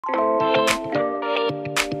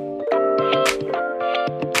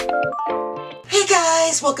Hey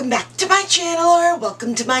guys, welcome back to my channel, or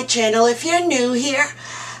welcome to my channel if you're new here.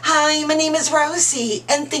 Hi, my name is Rosey,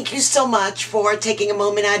 and thank you so much for taking a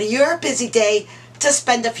moment out of your busy day to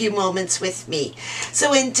spend a few moments with me.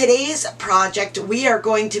 So in today's project, we are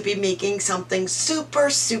going to be making something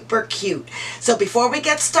super cute. So before we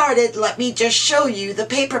get started, let me just show you the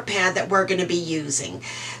paper pad that we're going to be using.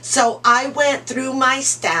 So I went through my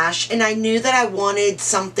stash and I knew that I wanted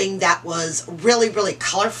something that was really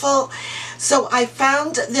colorful. So I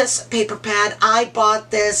found this paper pad. I bought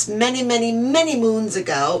this many moons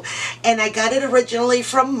ago, and I got it originally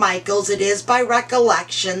from Michael's. It is by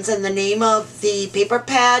Recollections, and the name of the paper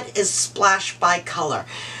pad is Splash by Color.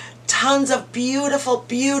 Tons of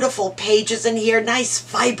beautiful pages in here, nice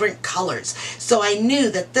vibrant colors. So I knew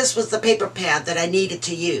that this was the paper pad that I needed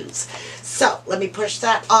to use. So let me push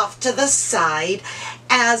that off to the side.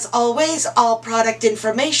 As always, all product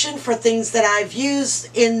information for things that I've used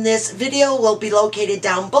in this video will be located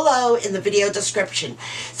down below in the video description.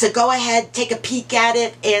 So go ahead, take a peek at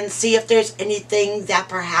it, and see if there's anything that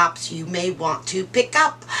perhaps you may want to pick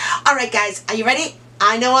up. Alright guys, are you ready?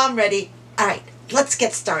 I know I'm ready. Alright, let's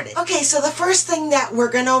get started. Okay, so the first thing that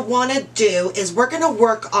we're going to want to do is we're going to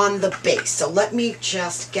work on the base. So let me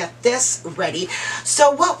just get this ready.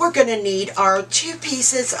 So what we're going to need are 2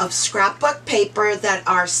 pieces of scrapbook paper that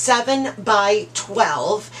are 7 by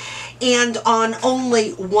 12. And on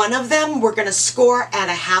only one of them, we're going to score at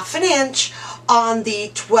 1/2 inch on the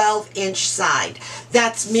 12-inch side.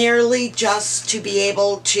 That's merely just to be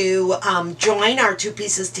able to join our 2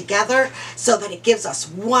 pieces together so that it gives us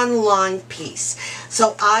one long piece.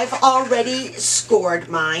 So I've already scored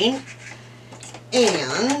mine,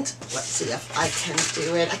 and let's see if I can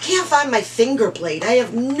do it. I can't find my finger blade. I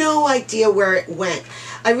have no idea where it went.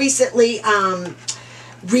 I recently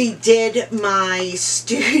redid my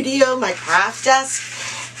studio, my craft desk,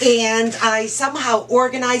 and I somehow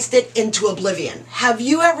organized it into oblivion. Have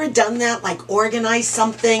you ever done that? Like organize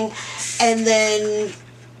something and then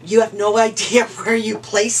you have no idea where you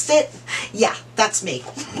placed it? Yeah, that's me.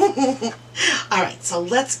 Alright, so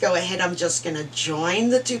let's go ahead. I'm just going to join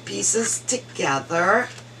the 2 pieces together.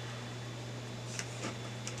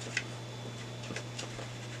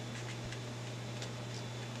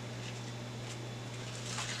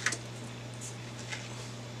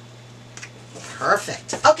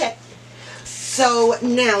 Perfect. Okay, so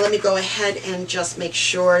now let me go ahead and just make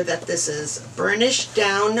sure that this is burnished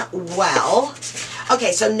down well.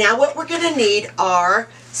 Okay, so now what we're going to need are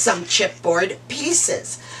some chipboard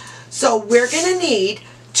pieces. So we're going to need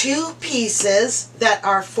 2 pieces that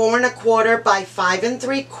are 4 1/4 by 5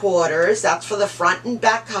 3/4. That's for the front and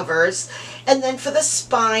back covers. And then for the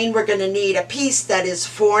spine, we're going to need a piece that is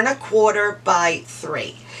 4 1/4 by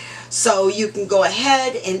 3. So you can go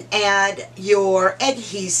ahead and add your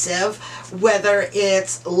adhesive, whether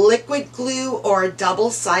it's liquid glue or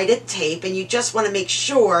double-sided tape, and you just want to make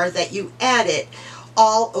sure that you add it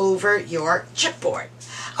all over your chipboard.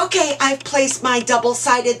 Okay, I've placed my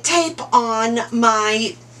double-sided tape on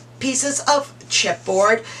my pieces of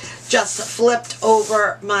chipboard, just flipped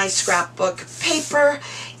over my scrapbook paper,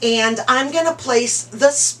 and I'm going to place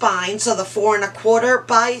the spine, so the 4 1/4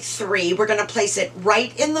 by 3, we're going to place it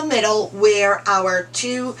right in the middle where our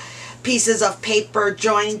 2 pieces of paper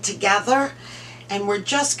join together, and we're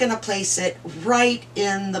just going to place it right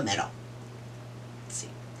in the middle. Let's see.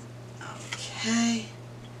 Okay.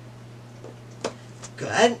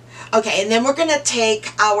 Good. Okay, and then we're going to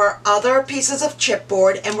take our other pieces of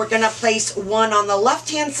chipboard and we're going to place one on the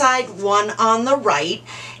left-hand side, one on the right,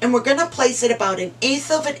 and we're going to place it about an eighth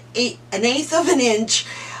of an inch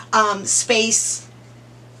space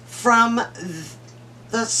from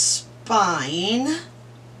the spine.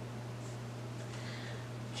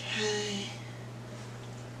 Okay.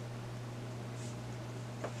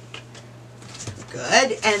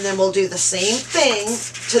 Good, and then we'll do the same thing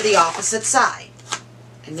to the opposite side.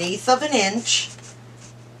 An eighth of an inch.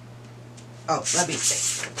 Oh, let me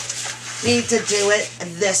see. Need to do it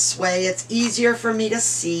this way. It's easier for me to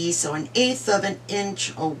see. So an eighth of an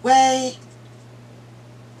inch away.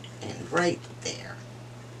 And right there.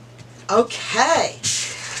 Okay.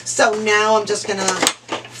 So now I'm just going to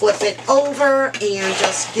flip it over and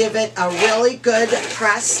just give it a really good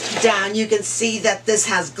press down. You can see that this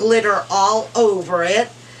has glitter all over it.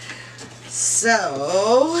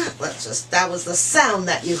 So, that was the sound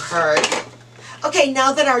that you heard. Okay,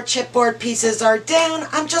 now that our chipboard pieces are down,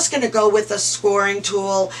 I'm just going to go with a scoring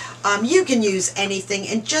tool. You can use anything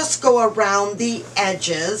and just go around the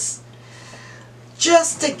edges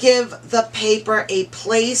just to give the paper a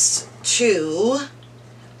place to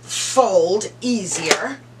fold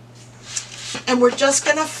easier. And we're just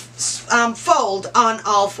going to fold on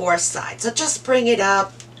all four sides. So just bring it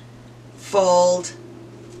up, fold.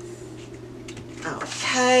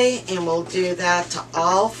 Okay, and we'll do that to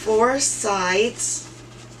all four sides.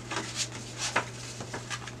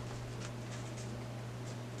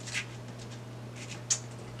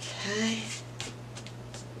 Okay.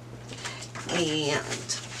 And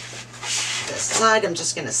this side, I'm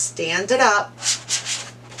just going to stand it up.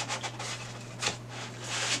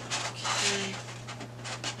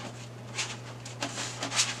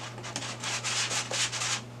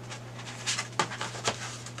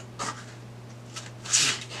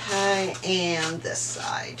 And this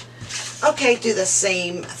side. Okay, do the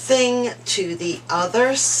same thing to the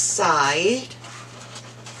other side.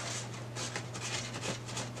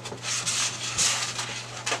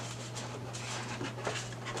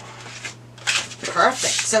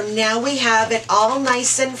 Perfect. So now we have it all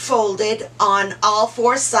nice and folded on all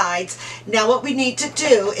four sides. Now what we need to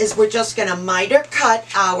do is we're just going to miter cut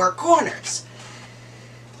our corners.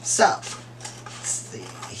 So, let's see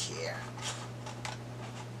here.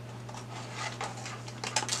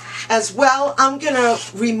 As well, I'm going to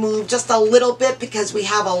remove just a little bit because we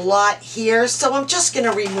have a lot here. So I'm just going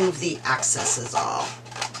to remove the excesses all.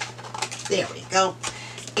 There we go.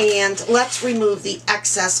 And let's remove the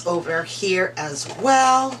excess over here as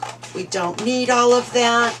well. We don't need all of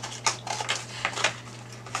that.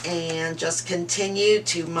 And just continue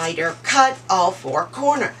to miter cut all four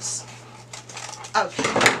corners.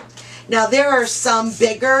 Okay. Now there are some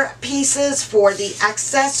bigger pieces for the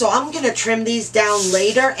excess, so I'm going to trim these down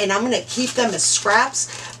later and I'm going to keep them as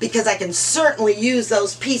scraps because I can certainly use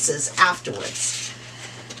those pieces afterwards.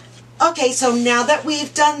 Okay, so now that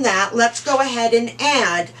we've done that, let's go ahead and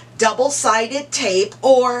add double-sided tape,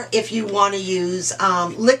 or if you want to use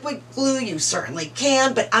liquid glue, you certainly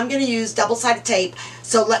can, but I'm going to use double-sided tape.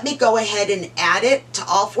 So let me go ahead and add it to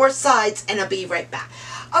all four sides and I'll be right back.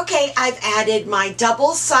 Okay, I've added my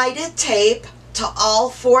double-sided tape to all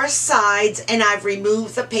four sides and I've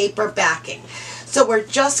removed the paper backing. So we're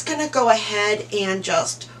just going to go ahead and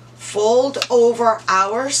just fold over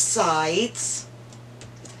our sides.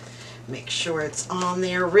 Make sure it's on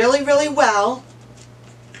there really, really well.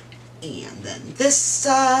 And then this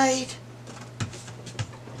side.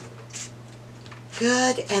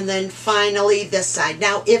 Good. And then finally this side.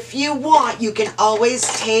 Now, if you want, you can always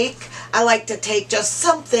take, I like to take just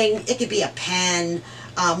something, it could be a pen,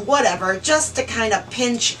 whatever, just to kind of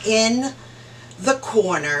pinch in the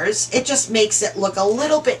corners. It just makes it look a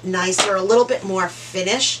little bit nicer, a little bit more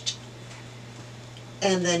finished.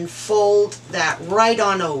 And then fold that right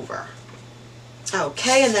on over.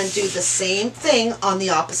 Okay, and then do the same thing on the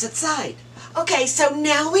opposite side. Okay, so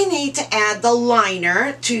now we need to add the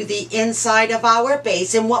liner to the inside of our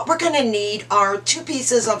base, and what we're going to need are two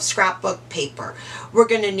pieces of scrapbook paper. We're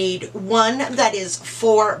going to need one that is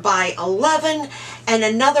 4 by 11 and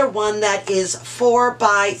another one that is 4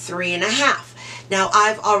 by 3.5. Now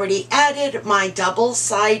I've already added my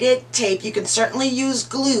double-sided tape. You can certainly use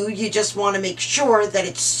glue, you just want to make sure that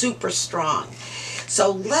it's super strong.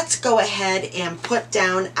 So let's go ahead and put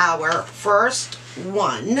down our first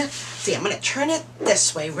one. See, I'm going to turn it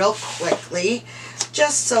this way real quickly,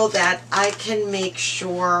 just so that I can make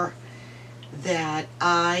sure that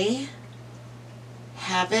I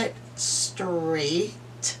have it straight.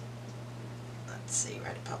 Let's see,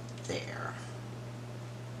 right about there.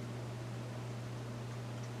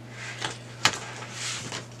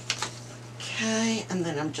 Okay, and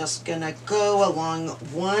then I'm just going to go along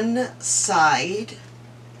one side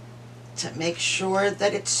to make sure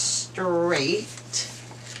that it's straight.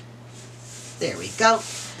 There we go.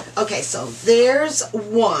 Okay, so there's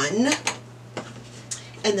one.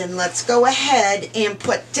 And then let's go ahead and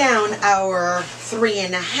put down our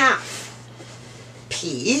 3.5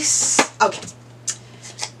 piece. Okay.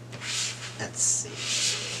 Let's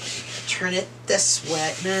see. Turn it this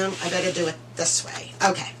way. No, I better do it this way.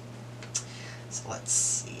 Okay. So let's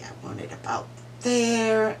see. I want it about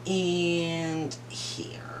there and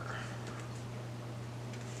here.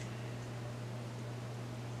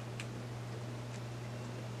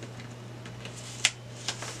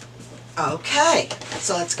 Okay,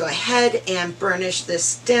 so let's go ahead and burnish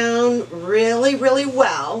this down really, really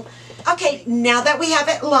well. Okay, now that we have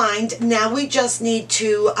it lined, now we just need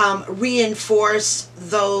to reinforce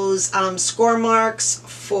those score marks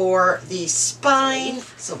for the spine.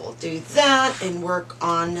 So we'll do that and work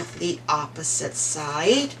on the opposite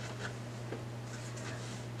side.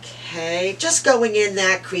 Okay, just going in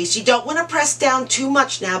that crease. You don't want to press down too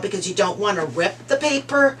much now because you don't want to rip the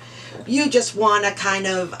paper. you just want to kind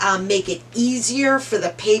of make it easier for the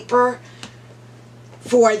paper,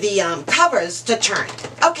 for the covers to turn.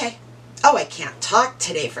 Okay. Oh, I can't talk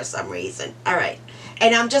today for some reason. All right.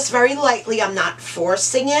 And I'm just very lightly, I'm not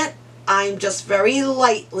forcing it. I'm just very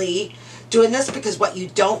lightly doing this because what you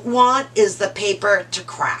don't want is the paper to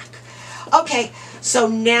crack. Okay, so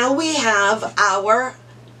now we have our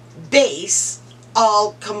base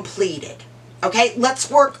all completed. Okay, let's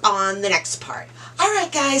work on the next part.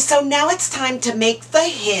 Alright guys, so now it's time to make the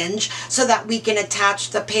hinge so that we can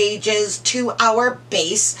attach the pages to our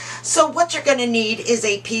base. So what you're going to need is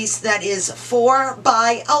a piece that is 4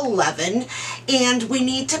 by 11, and we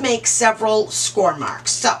need to make several score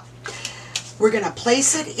marks. So we're going to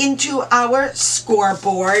place it into our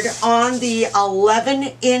scoreboard on the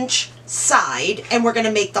 11-inch side, and we're going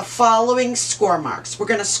to make the following score marks. We're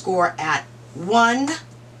going to score at 1,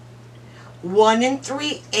 1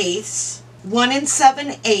 3/8, 1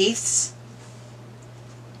 7/8,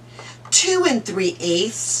 2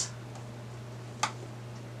 3/8,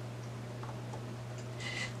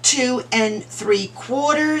 2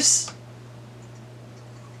 3/4,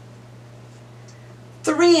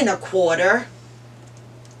 3 1/4,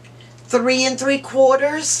 3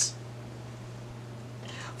 3/4,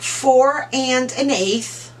 4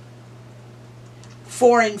 1/8,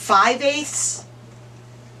 4 5/8,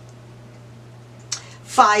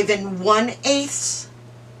 5 1/8,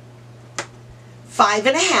 5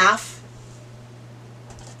 1/2,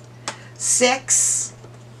 6,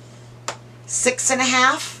 6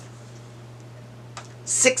 1/2,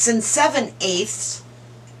 6 7/8,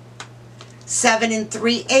 7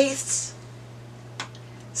 3/8,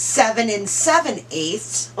 7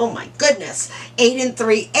 7/8, oh my goodness, 8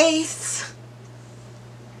 3/8,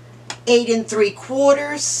 8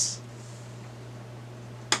 3/4,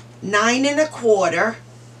 9 1/4,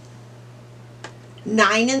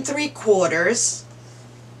 9 3/4,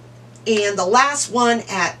 and the last one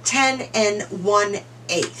at 10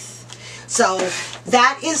 1/8. So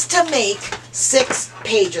that is to make 6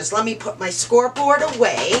 pages. Let me put my scoreboard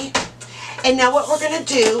away. And now what we're going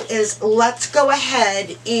to do is let's go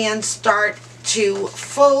ahead and start to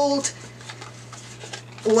fold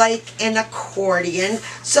like an accordion.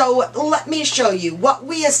 So let me show you. What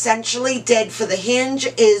we essentially did for the hinge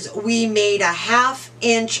is we made a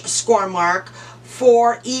 1/2-inch score mark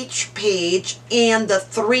for each page, and the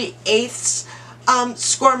 3/8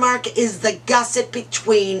 score mark is the gusset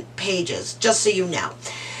between pages, just so you know.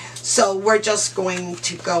 So we're just going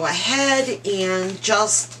to go ahead and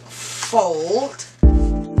just fold.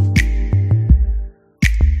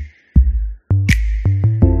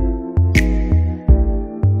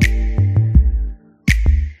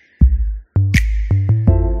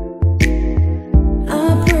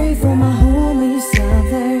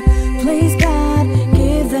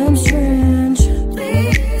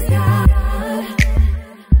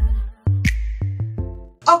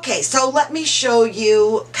 Okay, so let me show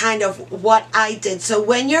you kind of what I did. So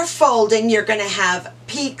when you're folding, you're going to have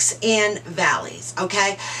peaks and valleys,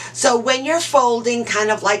 okay? So when you're folding kind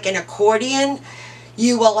of like an accordion,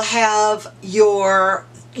 you will have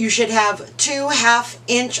you should have 2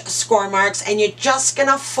 1/2-inch score marks, and you're just going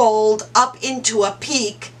to fold up into a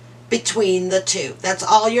peak between the two. That's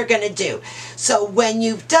all you're going to do. So when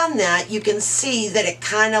you've done that, you can see that it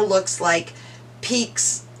kind of looks like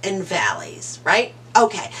peaks and valleys, right?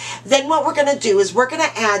 Okay, then what we're going to do is we're going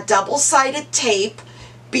to add double-sided tape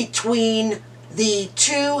between the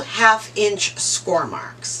 2 1/2-inch score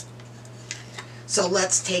marks. So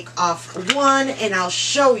let's take off one and I'll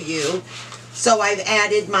show you. So I've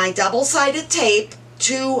added my double-sided tape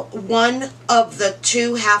to one of the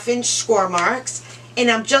 2 1/2-inch score marks, and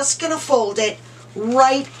I'm just going to fold it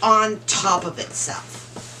right on top of itself.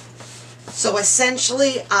 So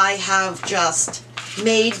essentially I have just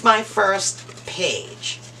made my first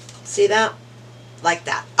page. See that? Like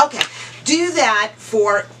that. Okay, do that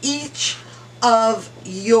for each of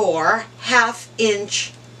your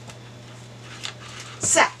 1/2-inch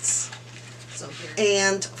sets. So here,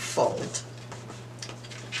 and fold.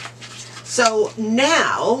 So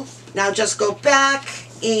now just go back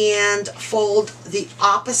and fold the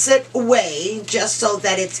opposite way, just so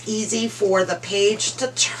that it's easy for the page to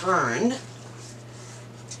turn.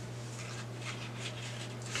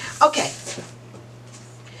 Okay.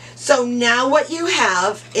 So now what you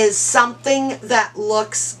have is something that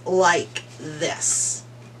looks like this.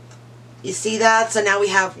 You see that? So now we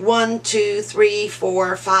have 1, 2, 3,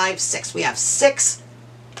 4, 5, 6. We have 6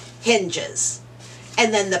 hinges.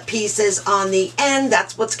 And then the pieces on the end,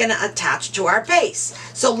 that's what's going to attach to our base.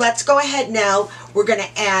 So let's go ahead now. We're going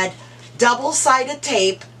to add double-sided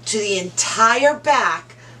tape to the entire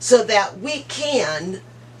back so that we can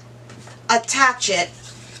attach it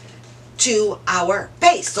to our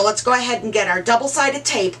base. So let's go ahead and get our double-sided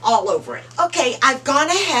tape all over it. Okay, I've gone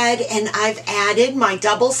ahead and I've added my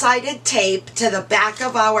double-sided tape to the back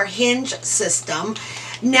of our hinge system.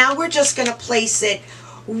 Now we're just going to place it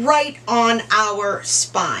right on our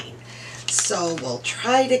spine. So we'll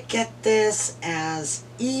try to get this as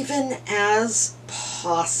even as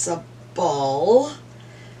possible.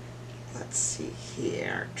 Let's see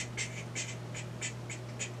here.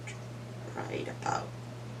 Right about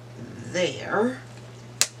there.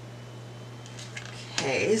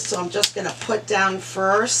 Okay, so I'm just going to put down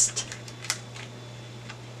first.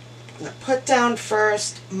 I'm going to put down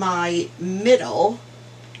first my middle.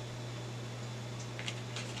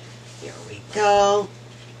 Here we go.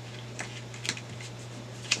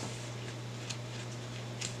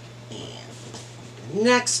 And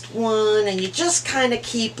next one, and you just kind of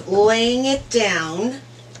keep laying it down.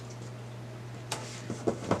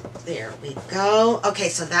 There we go. Okay,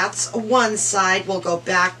 so that's one side. We'll go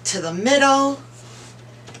back to the middle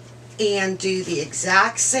and do the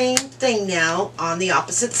exact same thing now on the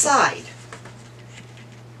opposite side.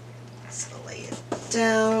 So lay it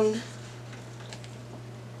down.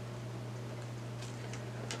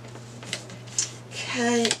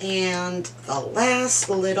 Okay, and the last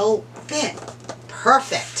little bit.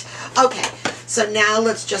 Perfect. Okay. So now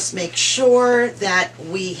let's just make sure that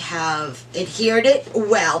we have adhered it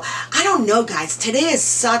well. I don't know, guys. Today is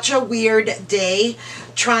such a weird day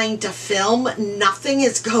trying to film. Nothing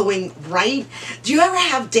is going right. Do you ever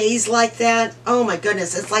have days like that? Oh my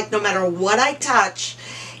goodness. It's like no matter what I touch,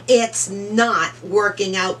 it's not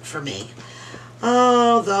working out for me.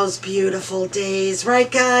 Oh, those beautiful days,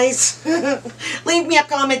 right, guys? Leave me a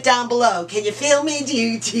comment down below. Can you feel me?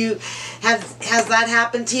 Has that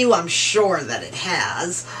happened to you? I'm sure that it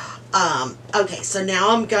has. Okay, so now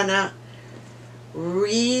I'm gonna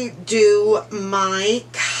redo my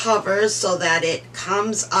cover so that it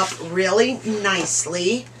comes up really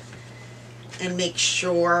nicely, and make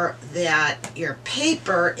sure that your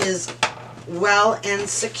paper is well and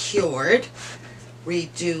secured.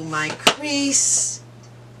 Redo my crease.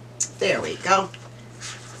 There we go.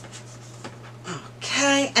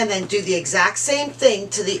 Okay, and then do the exact same thing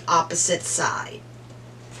to the opposite side.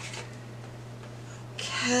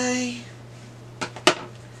 Okay.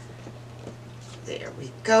 There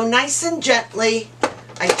we go. Nice and gently.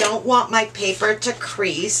 I don't want my paper to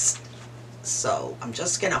crease, so I'm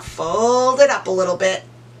just going to fold it up a little bit.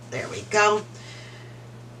 There we go.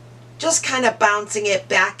 Just kind of bouncing it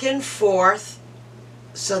back and forth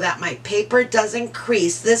so that my paper doesn't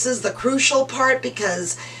crease. This is the crucial part,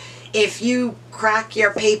 because if you crack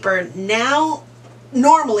your paper now,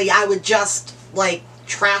 normally I would just like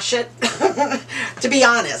trash it, to be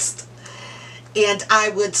honest. And I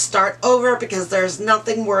would start over, because there's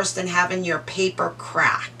nothing worse than having your paper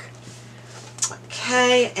crack.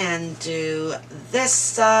 Okay, and do this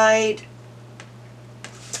side.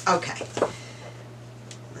 Okay.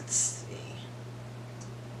 Let's see.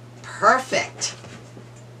 Perfect.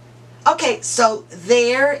 Okay, so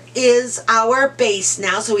there is our base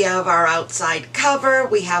now. So we have our outside cover,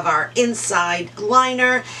 we have our inside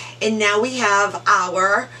liner, and now we have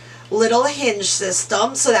our little hinge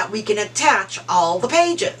system so that we can attach all the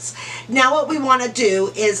pages. Now what we want to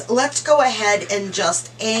do is let's go ahead and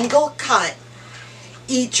just angle cut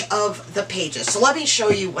each of the pages. So let me show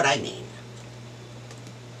you what I mean.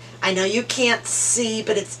 I know you can't see,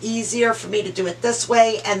 but it's easier for me to do it this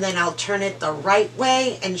way, and then I'll turn it the right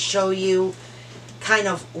way and show you kind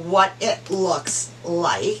of what it looks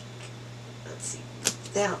like. Let's see,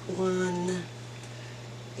 that one,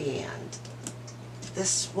 and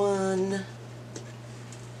this one,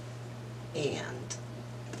 and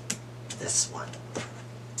this one.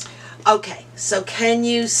 Okay, so can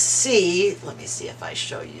you see, let me see if I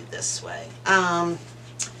show you this way.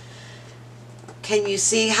 Can you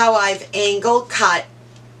see how I've angle cut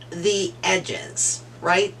the edges?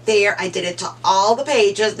 Right there, I did it to all the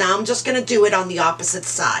pages. Now I'm just going to do it on the opposite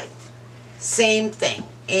side. Same thing,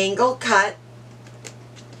 angle cut.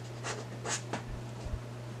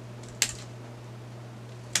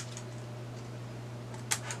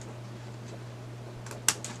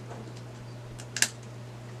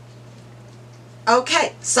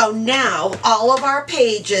 Okay, so now all of our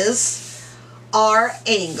pages are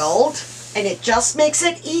angled, and it just makes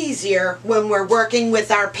it easier when we're working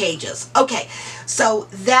with our pages. Okay, so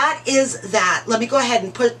that is that. Let me go ahead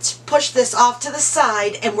and push this off to the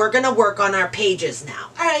side, and we're going to work on our pages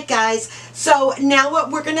now. All right, guys, so now what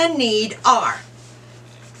we're going to need are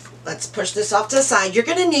let's push this off to the side. You're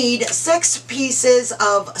going to need 6 pieces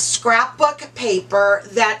of scrapbook paper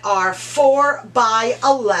that are 4 by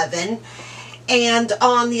 11. And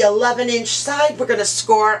on the 11-inch side, we're going to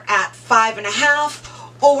score at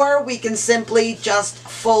 5.5, or we can simply just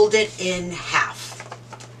fold it in half.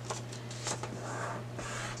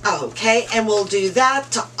 Okay, and we'll do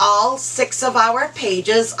that to all 6 of our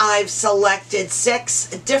pages. I've selected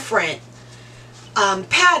 6 different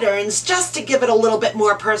patterns just to give it a little bit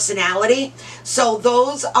more personality. So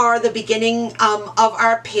those are the beginning of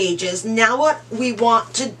our pages. Now what we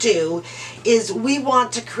want to do is we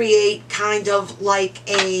want to create kind of like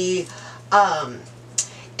an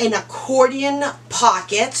accordion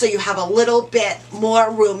pocket, so you have a little bit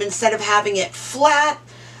more room. Instead of having it flat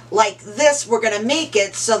like this, we're going to make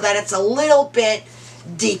it so that it's a little bit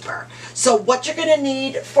deeper. So what you're going to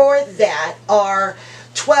need for that are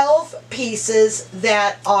 12 pieces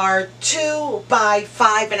that are 2 by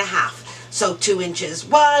 5.5. So 2 inches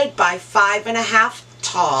wide by 5.5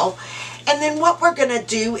 tall. And then what we're going to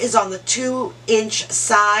do is on the 2-inch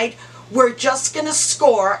side, we're just going to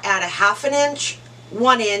score at 1/2 inch,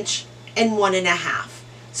 1 inch, and 1.5.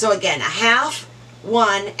 So again, 1/2,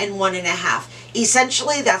 1, and 1.5.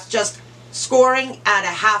 Essentially, that's just scoring at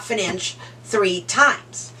 1/2 inch 3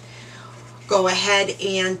 times. Go ahead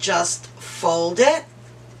and just fold it.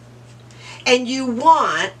 And you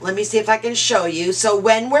want, let me see if I can show you. So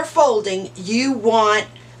when we're folding, you want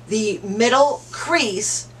the middle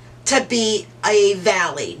crease to be a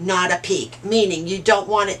valley, not a peak. Meaning you don't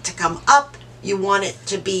want it to come up, you want it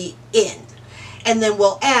to be in. And then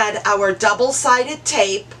we'll add our double-sided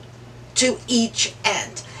tape to each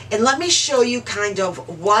end. And let me show you kind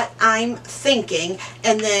of what I'm thinking,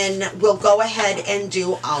 and then we'll go ahead and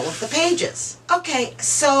do all of the pages. Okay,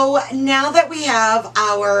 so now that we have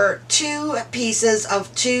our 2 pieces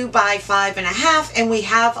of 2 by 5.5 and we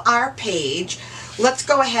have our page, let's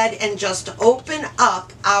go ahead and just open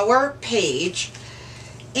up our page,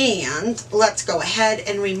 and let's go ahead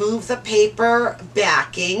and remove the paper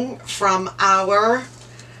backing from our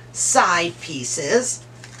side pieces.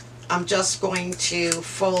 I'm just going to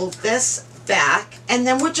fold this back, and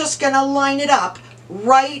then we're just going to line it up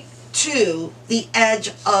right to the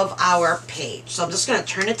edge of our page. So I'm just going to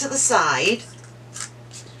turn it to the side.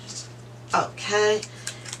 Okay,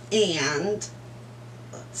 and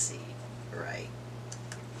let's see, right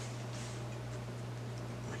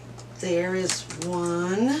there is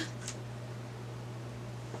one,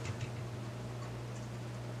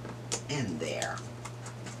 and there.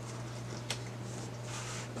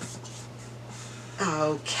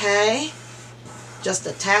 Okay, just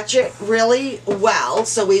attach it really well.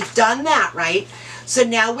 So we've done that, right? So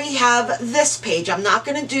now we have this page. I'm not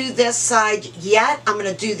going to do this side yet. I'm going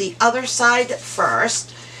to do the other side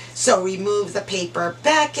first. So remove the paper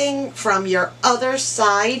backing from your other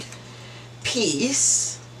side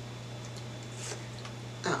piece.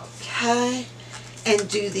 Okay, and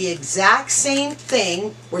do the exact same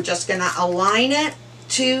thing. We're just going to align it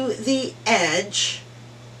to the edge.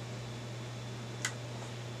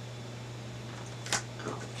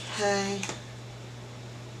 Okay,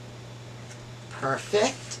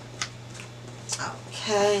 perfect.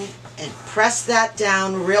 Okay, and press that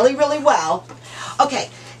down really, really well.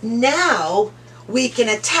 Okay, now we can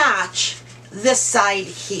attach this side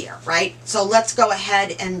here, right? So let's go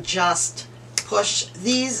ahead and just push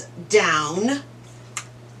these down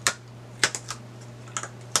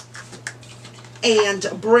and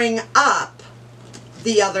bring up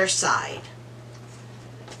the other side.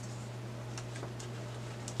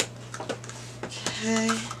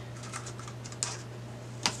 Okay,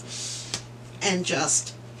 and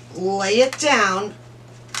just lay it down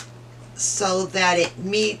so that it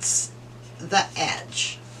meets the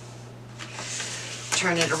edge.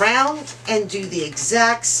 Turn it around and do the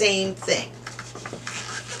exact same thing.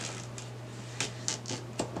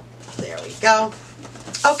 There we go.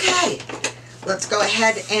 Okay, let's go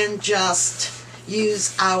ahead and just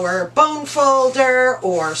use our bone folder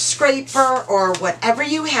or scraper or whatever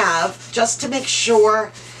you have, just to make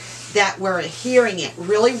sure that we're adhering it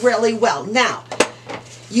really, really well. Now,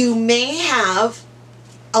 you may have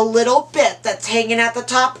a little bit that's hanging at the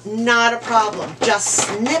top, not a problem. Just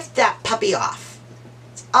snip that puppy off.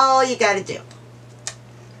 That's all you got to do.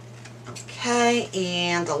 Okay,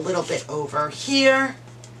 and a little bit over here.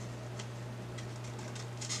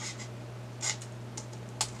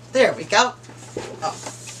 There we go. Oh,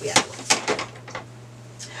 yeah.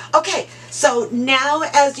 Okay, so now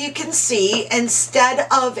as you can see, instead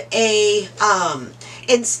of a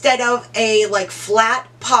like flat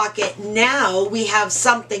pocket, now we have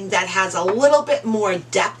something that has a little bit more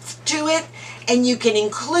depth to it, and you can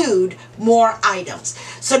include more items.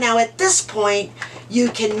 So now at this point, you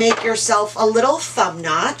can make yourself a little thumb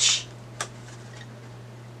notch.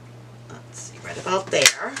 Let's see, right about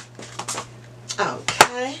there.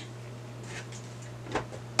 Okay.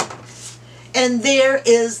 And there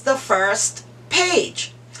is the first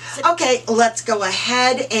page. Okay, let's go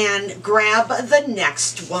ahead and grab the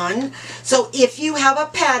next one. So if you have a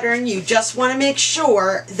pattern, you just want to make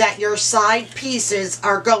sure that your side pieces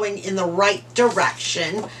are going in the right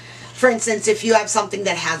direction. For instance, if you have something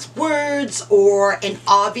that has words or an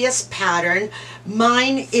obvious pattern,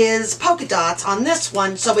 mine is polka dots on this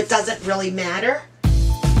one, so it doesn't really matter.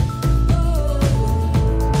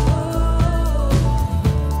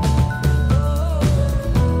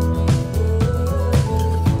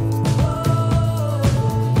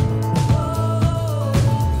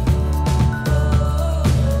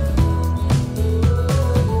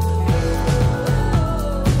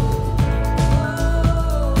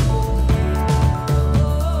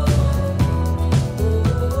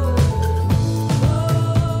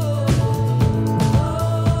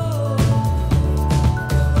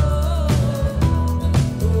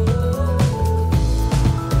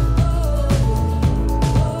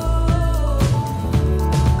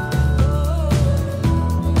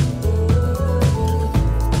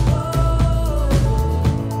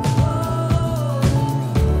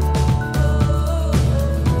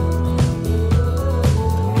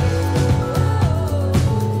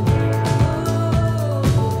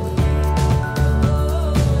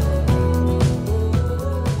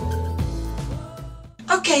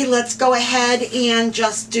 Okay, let's go ahead and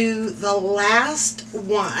just do the last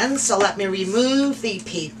one. So let me remove the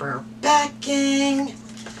paper backing.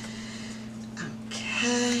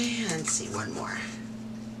 Okay, and see one more.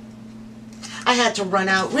 I had to run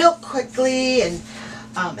out real quickly and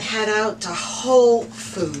head out to Whole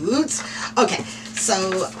Foods. Okay,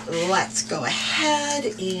 so let's go ahead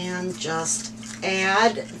and just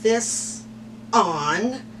add this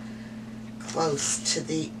on close to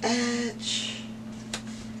the edge.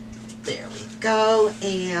 There we go,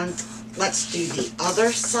 and let's do the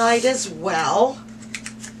other side as well.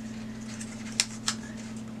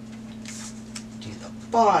 Do the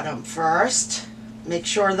bottom first. Make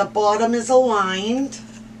sure the bottom is aligned.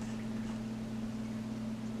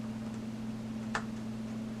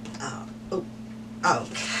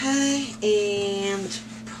 Okay, and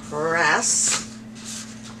press.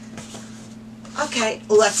 Okay,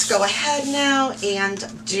 let's go ahead now and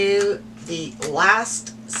do the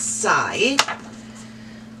last side.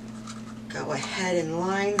 Go ahead and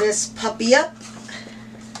line this puppy up.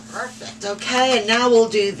 Perfect. Okay, and now we'll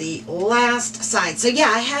do the last side. So yeah,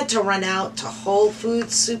 I had to run out to Whole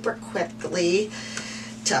Foods super quickly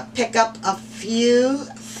to pick up a few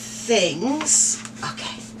things.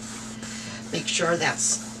 Okay. Make sure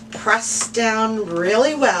that's pressed down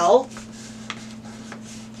really well.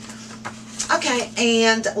 Okay,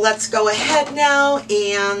 and let's go ahead now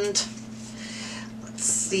and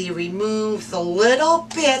remove the little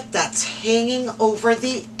bit that's hanging over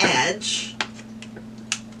the edge.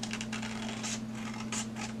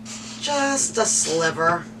 Just a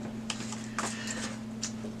sliver.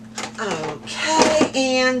 Okay,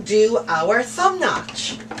 and do our thumb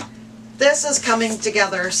notch. This is coming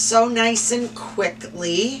together so nice and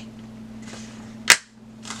quickly.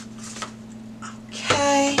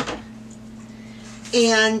 Okay.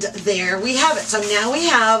 And there we have it. So now we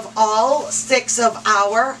have all 6 of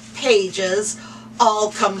our pages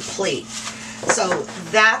all complete. So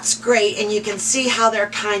that's great, and you can see how they're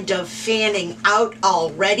kind of fanning out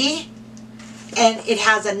already, and it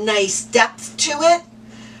has a nice depth to it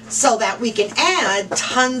so that we can add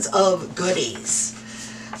tons of goodies.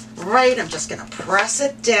 Right, I'm just going to press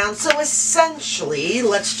it down. So essentially,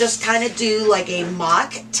 let's just kind of do like a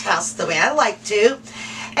mock test the way I like to.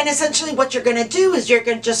 And essentially what you're going to do is you're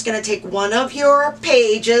just going to take one of your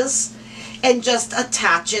pages and just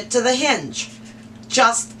attach it to the hinge.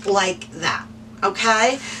 Just like that.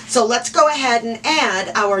 Okay? So let's go ahead and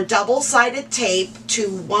add our double-sided tape to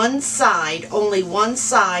one side, only one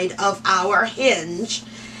side of our hinge.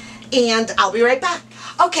 And I'll be right back.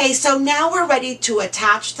 Okay, so now we're ready to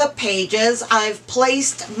attach the pages. I've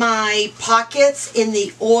placed my pockets in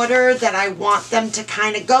the order that I want them to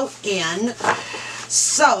kind of go in.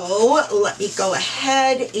 So let me go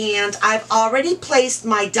ahead, and I've already placed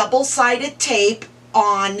my double-sided tape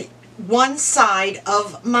on one side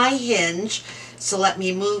of my hinge. So let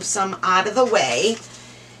me move some out of the way,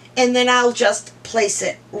 and then I'll just place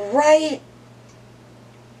it right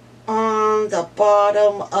on the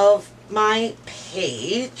bottom of my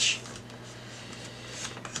page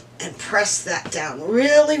and press that down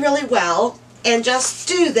really, really well. And just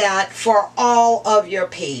do that for all of your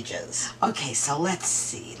pages. Okay, so let's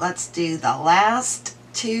see. Let's do the last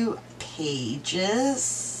 2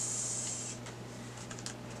 pages.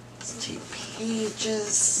 It's 2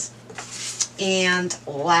 pages. And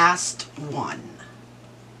last one.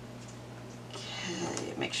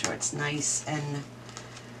 Okay, make sure it's nice and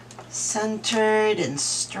centered and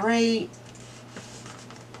straight.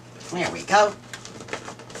 There we go.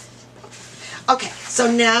 Okay,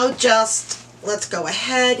 so now just let's go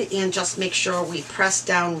ahead and just make sure we press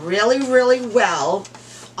down really, really well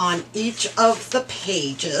on each of the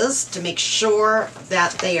pages to make sure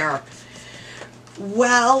that they are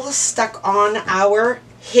well stuck on our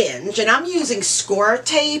hinge. And I'm using score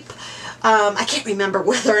tape. I can't remember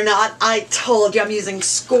whether or not I told you I'm using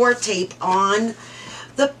score tape on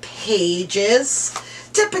the pages.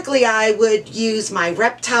 Typically I would use my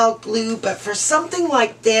reptile glue, but for something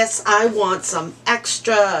like this I want some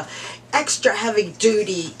extra heavy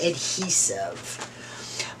duty adhesive.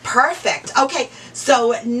 Perfect. Okay,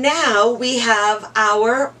 so now we have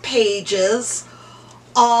our pages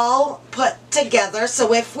all put together.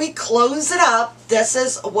 So if we close it up, this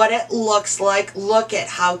is what it looks like. Look at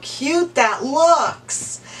how cute that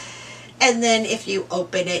looks. And then if you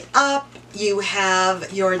open it up, you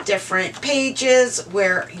have your different pages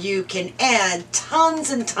where you can add tons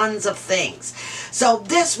and tons of things. So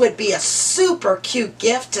this would be a super cute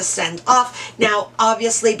gift to send off. Now,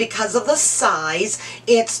 obviously, because of the size,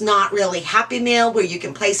 it's not really Happy Mail where you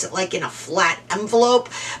can place it like in a flat envelope.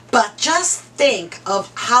 But just think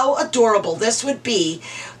of how adorable this would be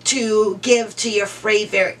to give to your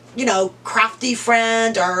favorite, you know, crafty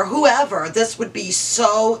friend or whoever. This would be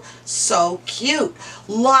so, so cute.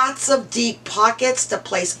 Lots of deep pockets to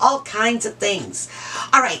place all kinds of things.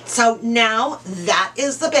 All right, so now that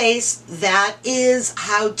is the base. That is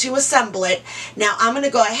how to assemble it. Now I'm going to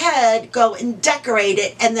go ahead, go and decorate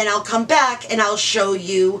it, and then I'll come back and I'll show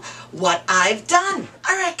you what I've done.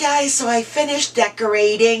 All right, guys, so I finished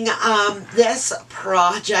decorating this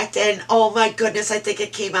project, and oh my goodness, I think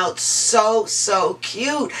it came out so, so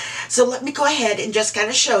cute. So let me go ahead and just kind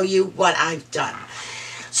of show you what I've done.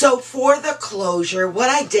 So for the closure, what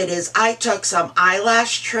I did is I took some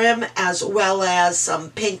eyelash trim as well as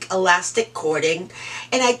some pink elastic cording,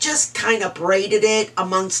 and I just kind of braided it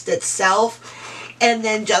amongst itself and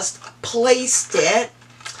then just placed it,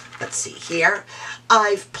 let's see here,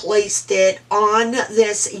 I've placed it on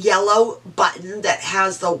this yellow button that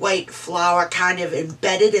has the white flower kind of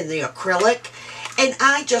embedded in the acrylic, and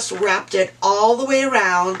I just wrapped it all the way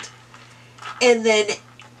around and then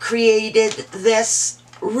created this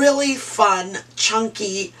really fun,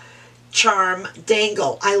 chunky charm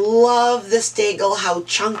dangle. I love this dangle, how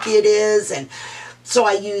chunky it is, and so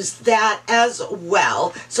I used that as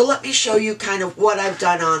well. So let me show you kind of what I've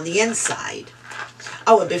done on the inside.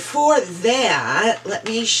 Oh, and before that, let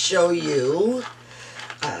me show you,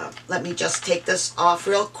 let me just take this off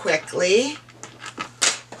real quickly.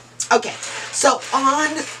 Okay, so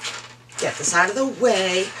get this out of the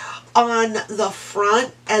way. On the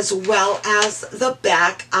front as well as the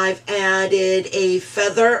back, I've added a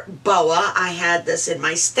feather boa. I had this in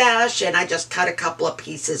my stash and I just cut a couple of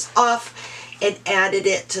pieces off and added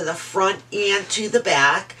it to the front and to the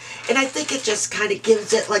back. And I think it just kind of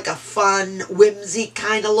gives it like a fun, whimsy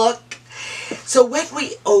kind of look. So when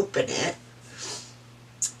we open it,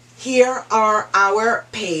 here are our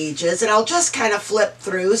pages, and I'll just kind of flip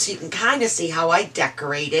through so you can kind of see how I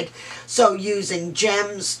decorated. So using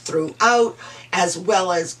gems throughout, as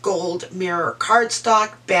well as gold mirror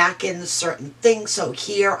cardstock back in certain things. So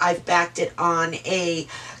here I've backed it on a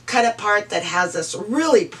cut apart that has this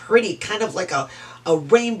really pretty kind of like a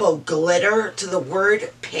rainbow glitter to the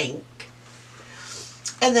word pink.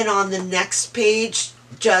 And then on the next page,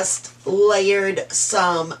 just layered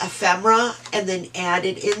some ephemera and then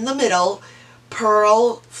added in the middle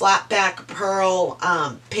pearl, flat back pearl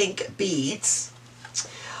pink beads.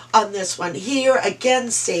 On this one here,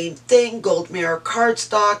 again, same thing, gold mirror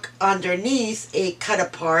cardstock, underneath a cut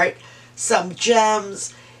apart, some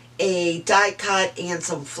gems, a die cut, and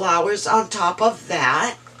some flowers on top of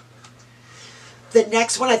that. The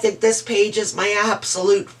next one, I think this page is my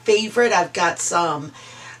absolute favorite. I've got some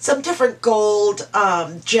different gold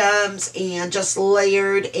gems and just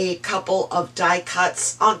layered a couple of die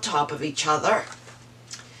cuts on top of each other.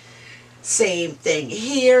 Same thing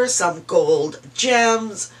here, some gold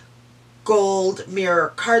gems, gold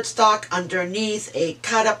mirror cardstock underneath a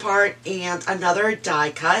cut apart and another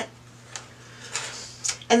die cut.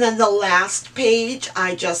 And then the last page,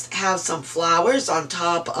 I just have some flowers on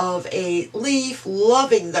top of a leaf,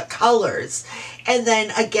 loving the colors. And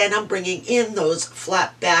then again, I'm bringing in those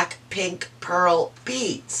flat back pink pearl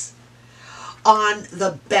beads. On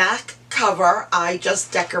the back cover, I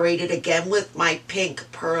just decorated again with my pink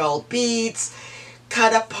pearl beads,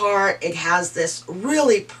 cut apart. It has this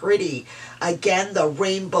really pretty, again, the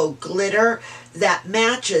rainbow glitter that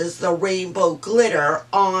matches the rainbow glitter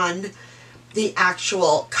on the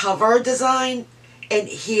actual cover design. And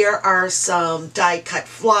here are some die cut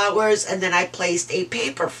flowers, and then I placed a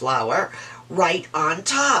paper flower right on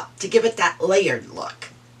top to give it that layered look.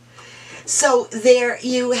 So there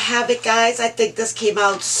you have it, guys. I think this came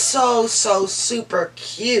out so super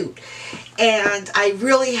cute, and I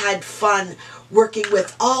really had fun working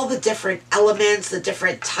with all the different elements, the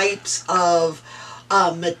different types of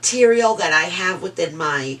material that I have within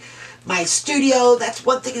my studio. That's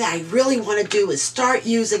one thing that I really want to do, is start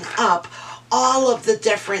using up all of the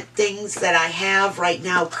different things that I have right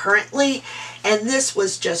now currently. And this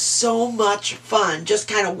was just so much fun, just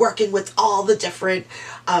kind of working with all the different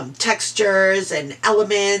textures and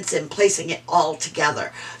elements and placing it all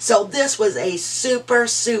together. So this was a super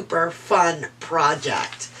fun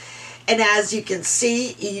project. And as you can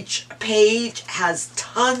see, each page has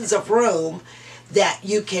tons of room that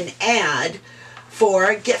you can add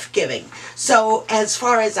for gift giving. So as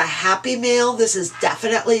far as a Happy Mail, this is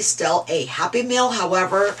definitely still a Happy Mail.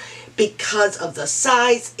 However, because of the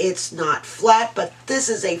size, it's not flat, but this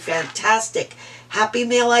is a fantastic Happy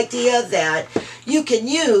Mail idea that you can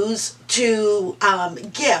use to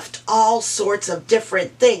gift all sorts of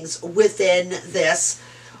different things within this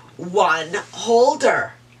one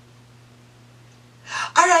holder.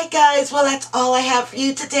 Alright guys, well that's all I have for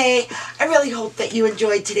you today. I really hope that you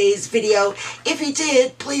enjoyed today's video. If you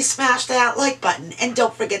did, please smash that like button, and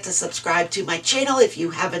don't forget to subscribe to my channel if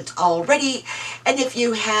you haven't already. And if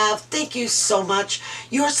you have, thank you so much.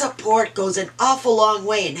 Your support goes an awful long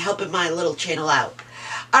way in helping my little channel out.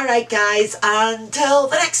 Alright guys, until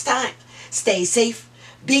the next time, stay safe,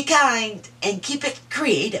 be kind, and keep it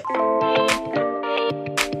creative.